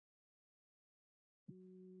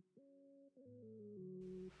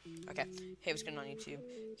Okay, hey, what's going on YouTube?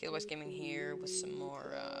 West Gaming here with some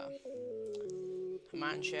more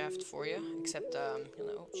mineshaft for you. Except,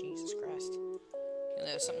 oh Jesus Christ,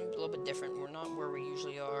 something a little bit different. We're not where we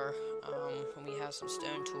usually are. We have some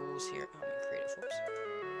stone tools here. I'm in creative. Whoops.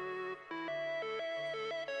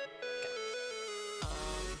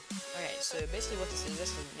 Okay, so basically what this is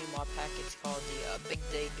a new mod pack. It's called the Big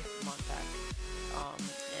Dig mod pack.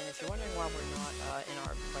 And if you're wondering why we're not in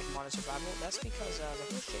our modern survival, that's because the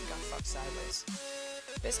whole shit got fucked sideways.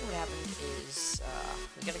 Basically what happened is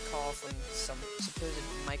we got a call from some supposed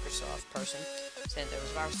Microsoft person saying there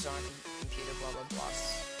was viruses on our computer, blah blah blah,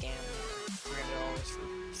 scam, $300 for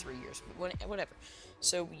 3 years, whatever.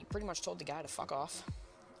 So we pretty much told the guy to fuck off,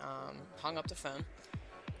 hung up the phone,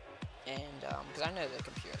 and because I know the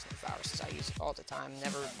computer has no viruses, I use it all the time,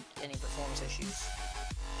 never any performance issues.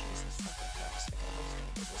 Jesus fucking Christ, I gotta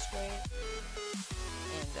go this way.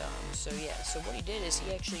 And so yeah, so what he did is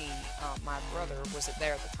he actually, my brother wasn't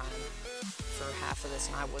there at the time for half of this,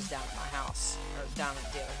 and I was down at my house, or down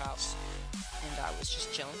at the other house, and I was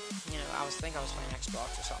just chilling. I was playing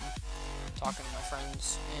Xbox or something, talking to my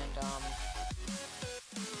friends, and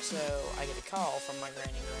so I get a call from my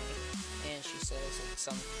granny, and she says that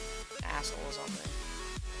some asshole is on the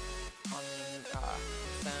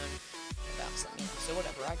phone about something, so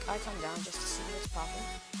whatever. I come down just to see what's popping,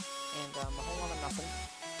 and a whole lot of nothing.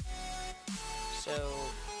 So,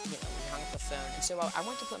 we hung up the phone, and so I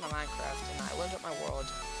went to play my Minecraft, and I loaded up my world,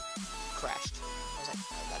 crashed. I was like,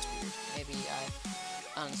 oh, that's weird. Maybe I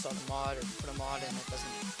uninstalled a mod, or put a mod in that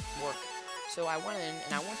doesn't work. So I went in,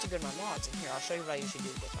 and I went to go to my mods, and here, I'll show you what I usually do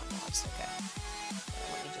with my mods, okay?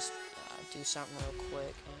 Let me just do something real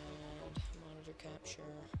quick, and monitor capture.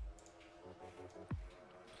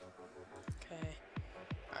 Okay.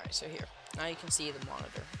 Alright, so here. Now you can see the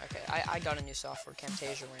monitor. Okay, I got a new software,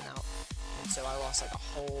 Camtasia ran out, and so I lost like a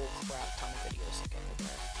whole crap ton of videos. Okay, we're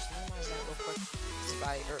gonna just minimize that real quick. If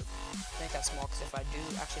I make that small, because if I do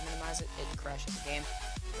actually minimize it, it crashes the game.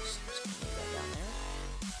 Just gonna move that down there.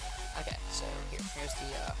 Okay, so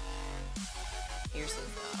here's the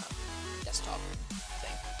desktop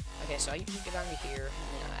thing. Okay, so I usually get down to here,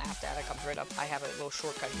 and then after that it comes right up. I have a little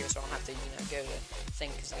shortcut here, so I don't have to go to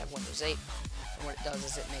thing because I have Windows 8. And what it does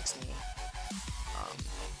is it makes me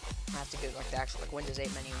I have to go to the actual Windows 8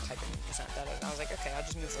 menu and type in percent data. And I was like, okay, I'll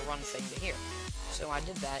just move the run thing to here. So I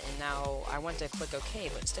did that, and now I went to click OK,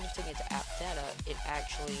 but instead of taking it to app data, it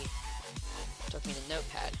actually took me to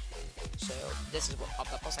Notepad. So this is what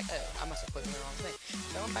popped up. I was like, oh, I must have clicked on the wrong thing.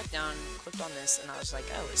 So I went back down, clicked on this, and I was like,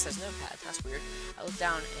 oh, it says Notepad. That's weird. I looked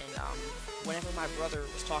down, and whenever my brother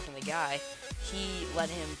was talking to the guy, he let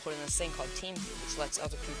him put in this thing called TeamView, which lets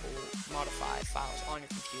other people modify files on your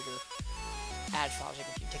computer, add files on your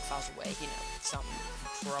computer, take files away, something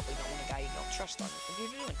you probably don't want a guy you don't trust on your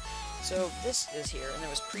computer doing. So this is here, and there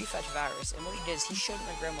was prefetch virus, and what he did is he showed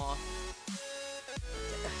my grandma.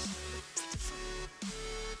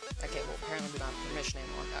 Okay, well, apparently we don't have permission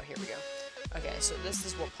anymore. Oh, here we go. Okay, so this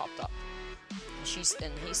is what popped up.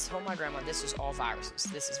 And he told my grandma this is all viruses.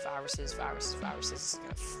 This is viruses. It's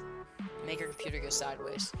gonna make your computer go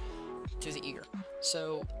sideways to the ear.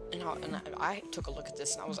 So, and I took a look at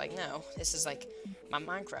this, and I was like, no, this is like my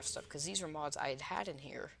Minecraft stuff, because these were mods I had in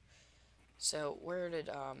here. So, where did,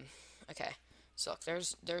 okay. So, look,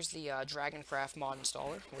 there's the Dragoncraft mod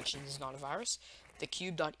installer, which is not a virus. The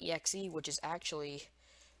cube.exe, which is actually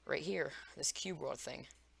right here, this cube world thing,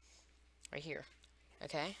 right here.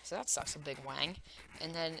 Okay, so that sucks a big wang.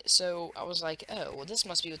 And then, so I was like, oh, well, this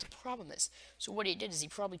must be what the problem is. So what he did is he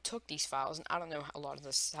probably took these files, and I don't know how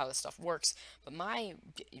this stuff works, but my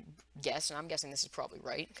guess, and I'm guessing this is probably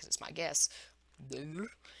right, because it's my guess,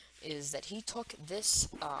 is that he took this,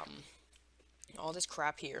 all this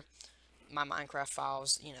crap here, my Minecraft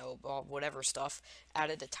files, whatever stuff,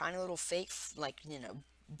 added a tiny little fake,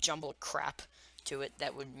 jumbled crap to it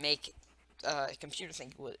that would make computer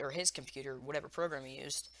think, or his computer, whatever program he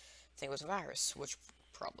used, think it was a virus, which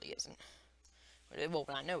probably isn't. Well,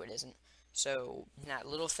 I know it isn't. So that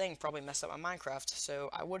little thing probably messed up my Minecraft. So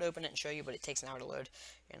I would open it and show you, but it takes an hour to load,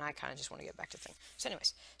 and I kind of just want to get back to the thing. So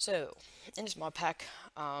anyways, so in this mod pack,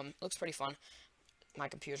 looks pretty fun. My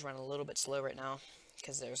computer's running a little bit slow right now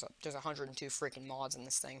because there's 102 freaking mods in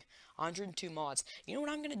this thing. 102 mods. You know what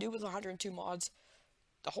I'm gonna do with 102 mods?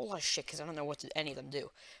 A whole lot of shit, because I don't know what any of them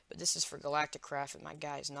do. But this is for Galactic Craft, and my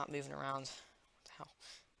guy is not moving around. What the hell?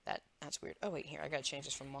 That's weird. Oh, wait, here, I gotta change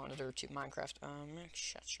this from monitor to Minecraft.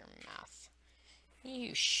 Shut your mouth.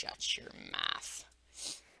 You shut your mouth.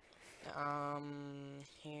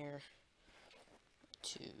 Here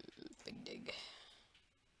to Big Dig.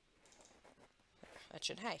 That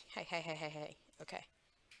should, hey. Okay.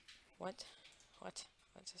 What? What?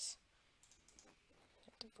 What's this?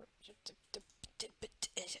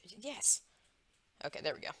 Yes. Okay,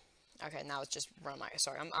 there we go. Okay, now it's just run my.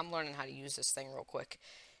 Sorry, I'm learning how to use this thing real quick.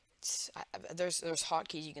 There's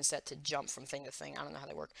hotkeys you can set to jump from thing to thing. I don't know how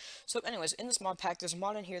they work. So, anyways, in this mod pack, there's a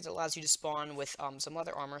mod in here that allows you to spawn with some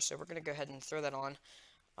leather armor. So we're gonna go ahead and throw that on.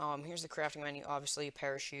 Here's the crafting menu. Obviously,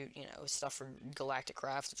 parachute. You know, stuff for galactic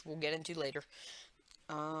crafts, which we'll get into later.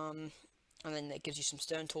 And then it gives you some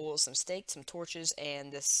stone tools, some stakes, some torches,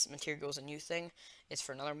 and this material is a new thing. It's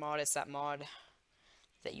for another mod. It's that mod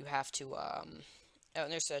that you have to, oh,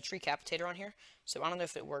 and there's a tree capitator on here. So I don't know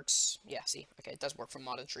if it works. Yeah, see, okay, it does work for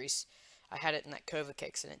modded trees. I had it in that Kova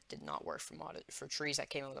kicks, and it did not work for modded, for trees that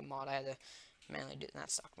came in with a mod. I had to manually do it in that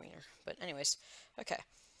stock wiener. But anyways, okay.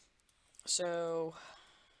 So,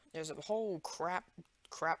 there's a whole crap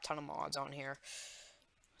ton of mods on here.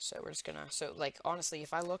 So we're just gonna, so like, honestly,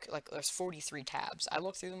 if I look, like, there's 43 tabs. I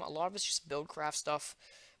look through them, a lot of it's just buildcraft stuff,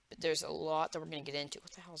 but there's a lot that we're gonna get into. What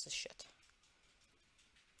the hell is this shit?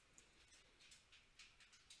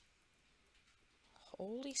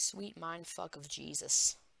 Holy sweet mindfuck of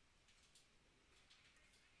Jesus.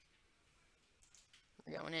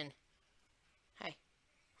 We're going in. Hey.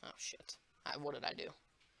 Oh, shit. What did I do?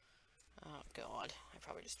 Oh, God. I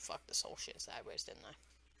probably just fucked this whole shit sideways, didn't I?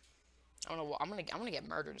 I don't know what, I'm gonna get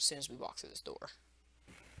murdered as soon as we walk through this door.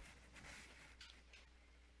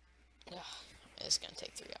 Ugh, it's gonna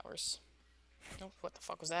take 3 hours. Oh, what the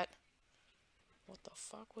fuck was that? What the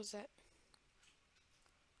fuck was that?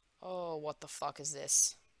 Oh, what the fuck is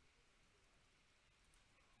this?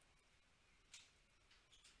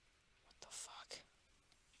 What the fuck?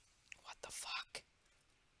 What the fuck?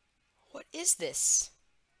 What is this?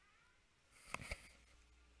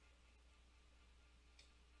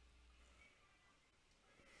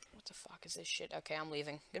 What the fuck is this shit? Okay, I'm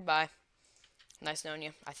leaving. Goodbye. Nice knowing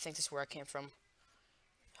you. I think this is where I came from.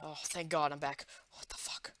 Oh, thank God I'm back. What the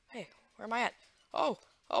fuck? Hey, where am I at? Oh,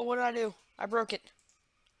 oh, what did I do? I broke it.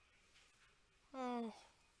 Oh.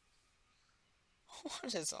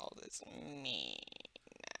 What does all this mean?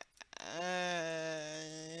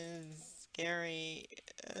 Scary.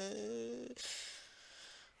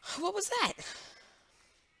 What was that?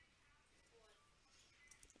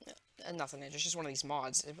 Nothing. It's just one of these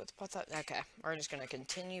mods. What the? Okay, we're just gonna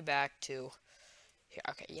continue back to here.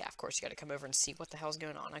 Okay, yeah, of course you gotta come over and see what the hell's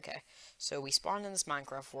going on. Okay, so we spawned in this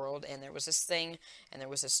Minecraft world, and there was this thing, and there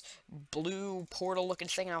was this blue portal-looking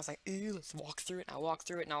thing, and I was like, ew, let's walk through it. And I walked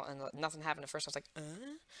through it, and nothing happened at first. I was like,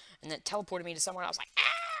 and then it teleported me to somewhere. I was like,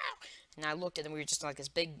 ah! And I looked, and then we were just in like this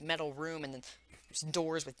big metal room, and then there's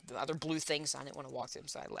doors with other blue things. So I didn't want to walk through them,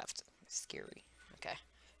 so I left. Scary. Okay.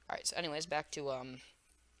 All right. So, anyways, back to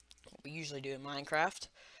what we usually do in Minecraft.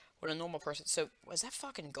 What a normal person. So, was that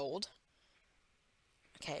fucking gold?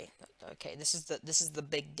 Okay, okay. This is the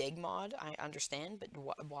big dig mod. I understand, but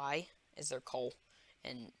why is there coal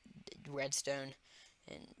and redstone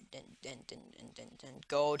and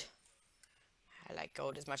gold? I like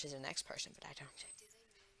gold as much as the next person, but I don't.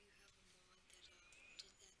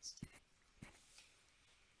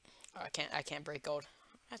 Oh, I can't break gold.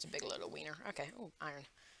 That's a big little wiener. Okay. Oh, iron.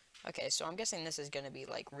 Okay, so I'm guessing this is gonna be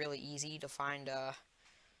like really easy to find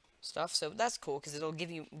stuff. So that's cool because it'll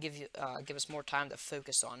give us more time to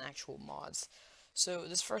focus on actual mods. So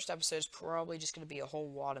this first episode is probably just gonna be a whole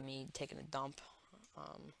wad of me taking a dump.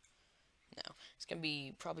 No, it's gonna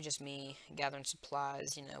be probably just me gathering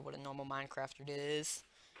supplies. You know what a normal Minecrafter does,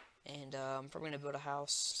 and I'm probably gonna build a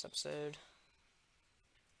house this episode.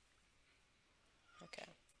 Okay.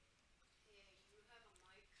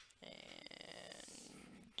 And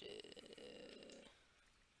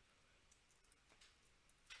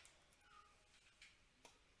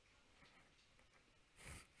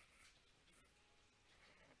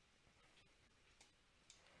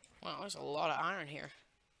wow, there's a lot of iron here.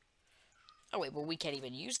 Oh wait, well we can't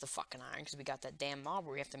even use the fucking iron because we got that damn mob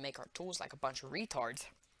where we have to make our tools like a bunch of retards.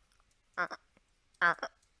 I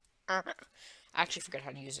actually forgot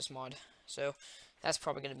how to use this mod, so that's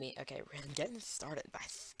probably gonna be okay. We're getting started by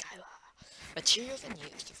Skylar. Materials and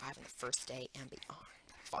use surviving the first day and beyond.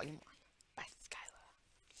 Volume 1 by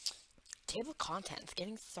Skylar. Table of contents,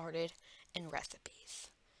 getting started, and recipes.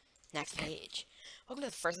 Next page. Welcome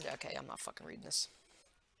to the first day. Okay, I'm not fucking reading this.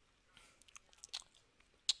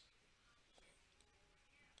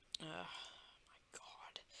 My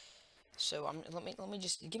God. So let me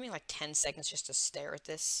just give me like 10 seconds just to stare at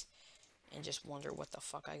this and just wonder what the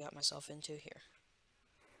fuck I got myself into here.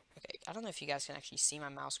 Okay, I don't know if you guys can actually see my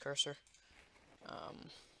mouse cursor.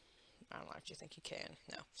 I don't actually think you can.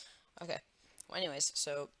 No. Okay. Well, anyways,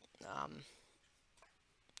 so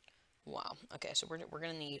Wow. Okay, so we're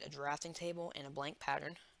gonna need a drafting table and a blank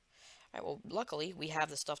pattern. Alright, well, luckily, we have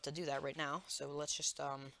the stuff to do that right now, so let's just,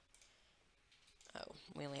 oh,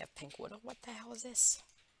 we only have pink wood. Oh, what the hell is this?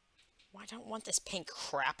 Well, I don't want this pink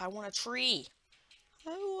crap. I want a tree. I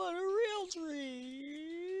want a real tree.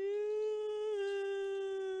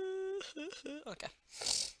 Okay.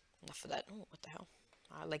 Enough of that. Oh, what the hell?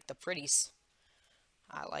 I like the pretties.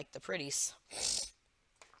 I like the pretties.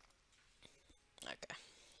 Okay.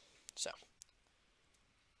 So.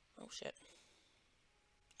 Oh, shit.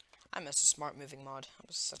 I miss a smart moving mod. It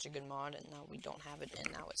was such a good mod, and now we don't have it,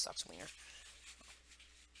 and now it sucks wiener.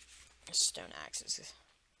 Stone axes.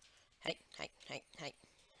 Hey, hey, hey, hey.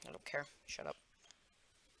 I don't care. Shut up.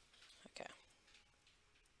 Okay.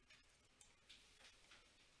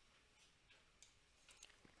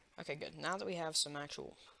 Okay, good. Now that we have some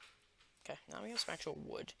actual... Okay, now we have some actual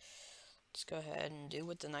wood. Let's go ahead and do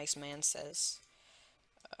what the nice man says.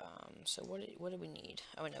 So what do we need?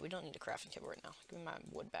 Oh, no, we don't need a crafting table right now. Give me my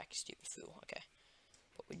wood back, you stupid fool. Okay.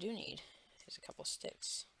 What we do need is a couple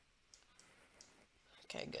sticks.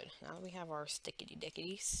 Okay, good. Now that we have our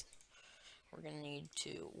stickity-dickities, we're gonna need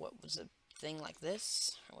to... What was a thing like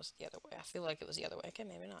this? Or was it the other way? I feel like it was the other way. Okay,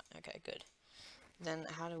 maybe not. Okay, good. Then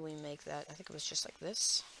how do we make that? I think it was just like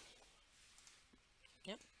this.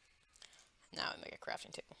 Yep. Now we make a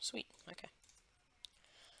crafting table. Sweet. Okay.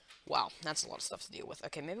 Wow, that's a lot of stuff to deal with.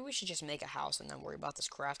 Okay, maybe we should just make a house and then worry about this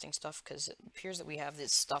crafting stuff, because it appears that we have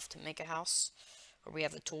this stuff to make a house, or we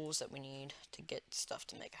have the tools that we need to get stuff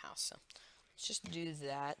to make a house. So let's just do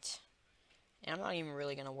that. And I'm not even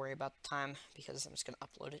really going to worry about the time, because I'm just going to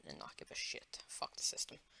upload it and not give a shit. Fuck the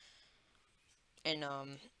system. And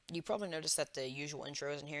you probably noticed that the usual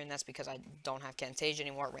intro isn't here, and that's because I don't have Camtasia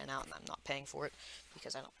anymore. It ran out, and I'm not paying for it,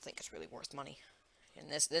 because I don't think it's really worth money. And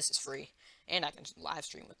this is free, and I can live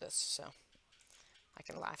stream with this, so I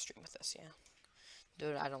can live stream with this, yeah.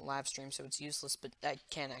 Dude, I don't live stream, so it's useless, but I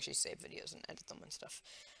can actually save videos and edit them and stuff.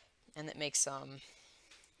 And it makes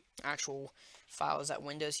actual files that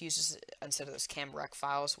Windows uses instead of those camrec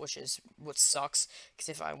files, which is what sucks, because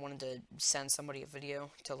if I wanted to send somebody a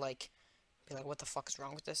video to, like, be like, what the fuck is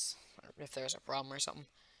wrong with this, or if there's a problem or something,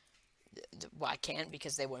 well, I can't,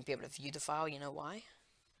 because they wouldn't be able to view the file. You know why?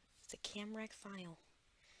 It's a camrec file.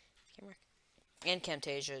 Camrec. And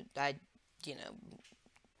Camtasia, you know,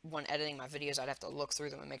 when editing my videos, I'd have to look through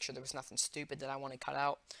them and make sure there was nothing stupid that I want to cut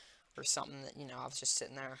out, or something that, you know, I was just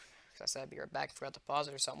sitting there, because I said I'd be right back and forgot to pause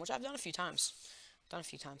it or something, which I've done a few times.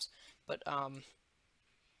 But,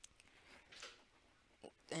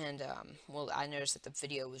 well, I noticed that the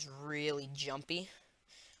video was really jumpy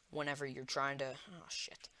whenever you're trying to, oh,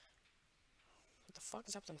 shit. What the fuck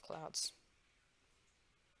is up with them clouds?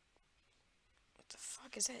 What the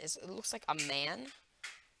fuck is that? It looks like a man.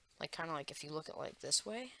 Like, kind of like, if you look at, like, this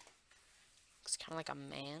way, it's kind of like a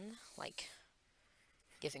man, like,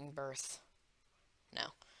 giving birth.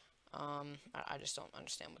 No. I just don't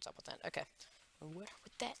understand what's up with that. Okay. What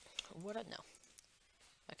with that? What I know.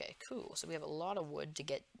 Okay, cool. So we have a lot of wood to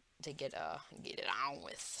get it on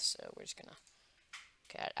with. So we're just gonna...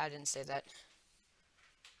 Okay, I didn't say that.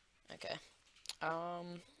 Okay.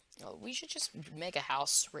 Well, we should just make a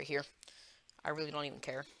house right here. I really don't even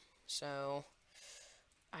care. So...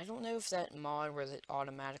 I don't know if that mod where it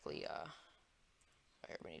automatically,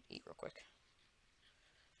 Alright, we need to eat real quick.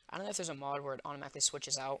 I don't know if there's a mod where it automatically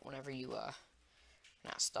switches out whenever you,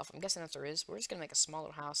 stuff. I'm guessing that there is. We're just gonna make a small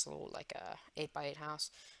little house, a little, like, 8x8 house.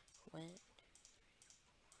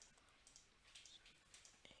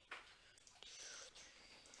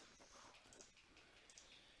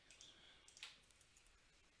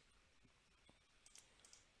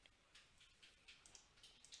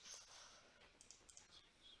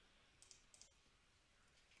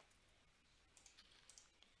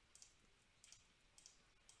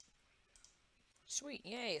 Sweet,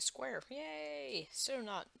 yay, a square, yay! So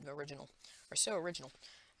not original, or so original.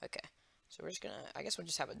 Okay, so we're just gonna, I guess we'll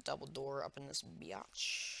just have a double door up in this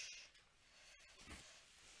biatch.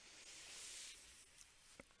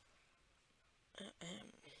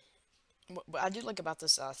 What I do like about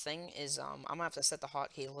this thing is, I'm gonna have to set the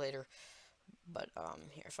hotkey later, but,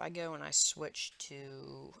 here, if I go and I switch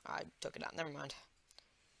to, I took it out, never mind,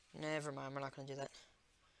 we're not gonna do that.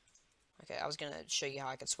 Okay, I was gonna show you how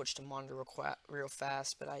I could switch to monitor real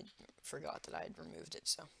fast, but I forgot that I had removed it,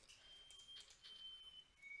 so.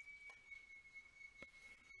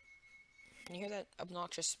 Can you hear that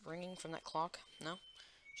obnoxious ringing from that clock? No?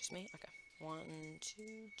 Just me? Okay. 1, 2,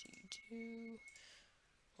 G2.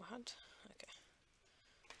 What? Okay.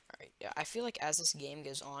 Alright, yeah, I feel like as this game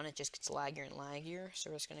goes on, it just gets laggier and laggier,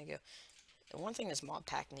 so we're just gonna go The one thing this mod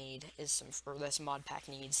pack needs is some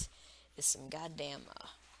goddamn,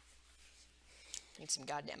 need some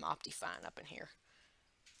goddamn Optifine up in here.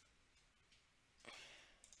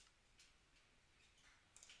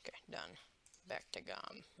 Okay, done. Back to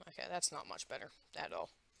GOM. Okay, that's not much better at all.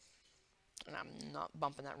 And I'm not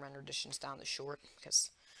bumping that render distance down to short,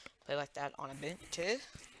 because play like that on a Ubuntu.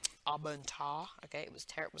 Okay, it was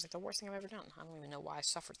terrible. It was like the worst thing I've ever done. I don't even know why I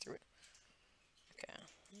suffered through it. Okay.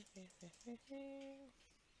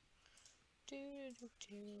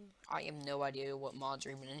 I have no idea what mods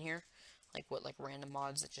are even in here. Like what random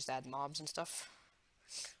mods that just add mobs and stuff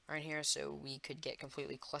are in here, so we could get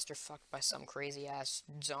completely clusterfucked by some crazy ass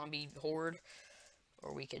zombie horde.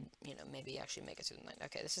 Or we could, you know, maybe actually make it through the night.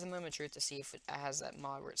 Okay, this is the moment of truth to see if it has that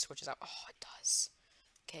mod where it switches out. Oh, it does.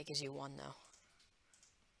 Okay, it gives you 1 though.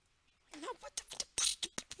 No, what the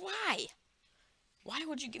why? Why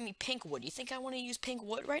would you give me pink wood? You think I want to use pink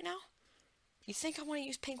wood right now? You think I want to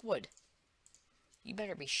use pink wood? You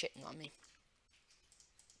better be shitting on me.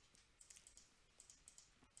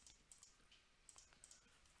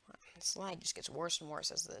 This lag just gets worse and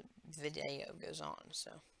worse as the video goes on,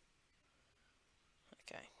 so.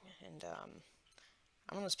 Okay, and I'm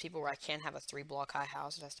one of those people where I can't have a 3-block high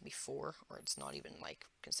house. It has to be 4, or it's not even, like,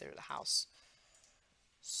 considered a house.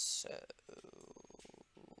 So...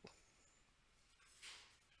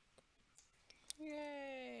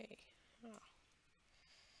 Yay! Oh.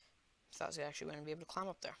 Thought I was actually going to be able to climb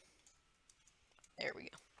up there. There we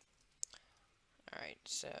go. Alright,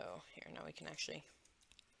 so here, now we can actually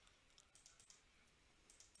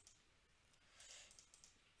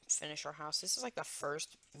finish our house. This is like the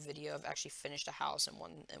first video I've actually finished a house in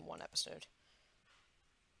one episode.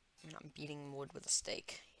 I mean, I'm beating wood with a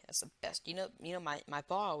stake. That's the best. You know, my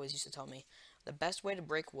pa always used to tell me the best way to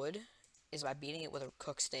break wood is by beating it with a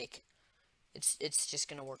cooked steak. It's just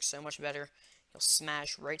gonna work so much better. You'll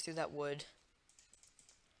smash right through that wood.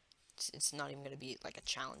 It's not even gonna be like a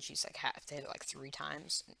challenge. You just like have to hit it like 3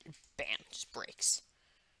 times, and bam, just breaks.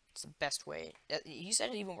 It's the best way. You said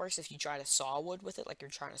it even works if you try to saw wood with it, like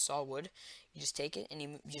you're trying to saw wood. You just take it and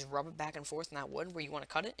you just rub it back and forth in that wood where you want to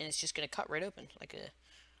cut it, and it's just gonna cut right open,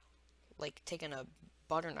 like taking a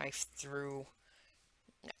butter knife through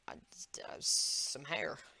some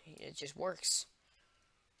hair. It just works.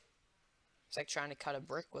 It's like trying to cut a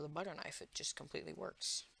brick with a butter knife. It just completely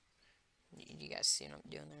works. You guys see what I'm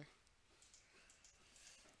doing there?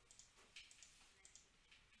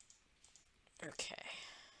 Okay.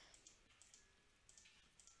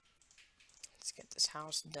 Let's get this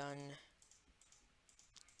house done.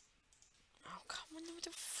 Oh, come on. I'm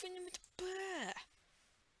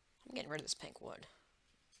getting rid of this pink wood.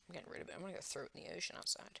 I'm getting rid of it. I'm gonna go throw it in the ocean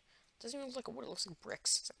outside. It doesn't even look like a wood. It looks like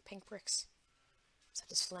bricks. It's like pink bricks.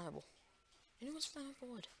 Except it's flammable. You know what's flammable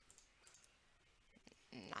wood?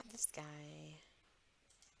 Not this guy.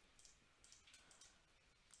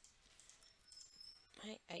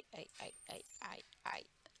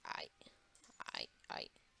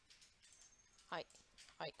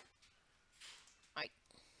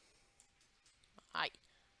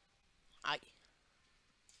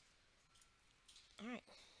 Alright.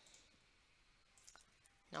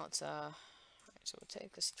 Now let's, alright, so we'll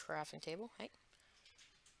take this crafting table, hey,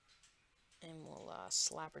 and we'll,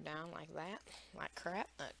 slap her down like that, like crap,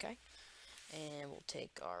 okay, and we'll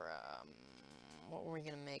take our, what were we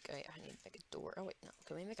gonna make? I need to make a door. Oh, wait, no,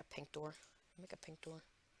 can we make a pink door? Make a pink door.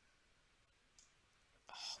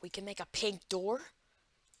 Oh, we can make a pink door?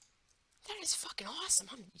 That is fucking awesome.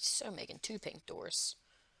 I'm so making 2 pink doors.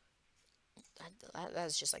 That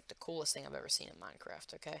is just like the coolest thing I've ever seen in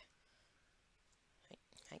Minecraft, okay?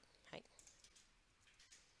 Hey.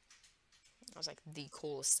 That was like the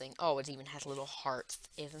coolest thing. Oh, it even has little hearts.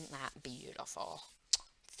 Isn't that beautiful?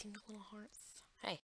 See the little hearts? Hey.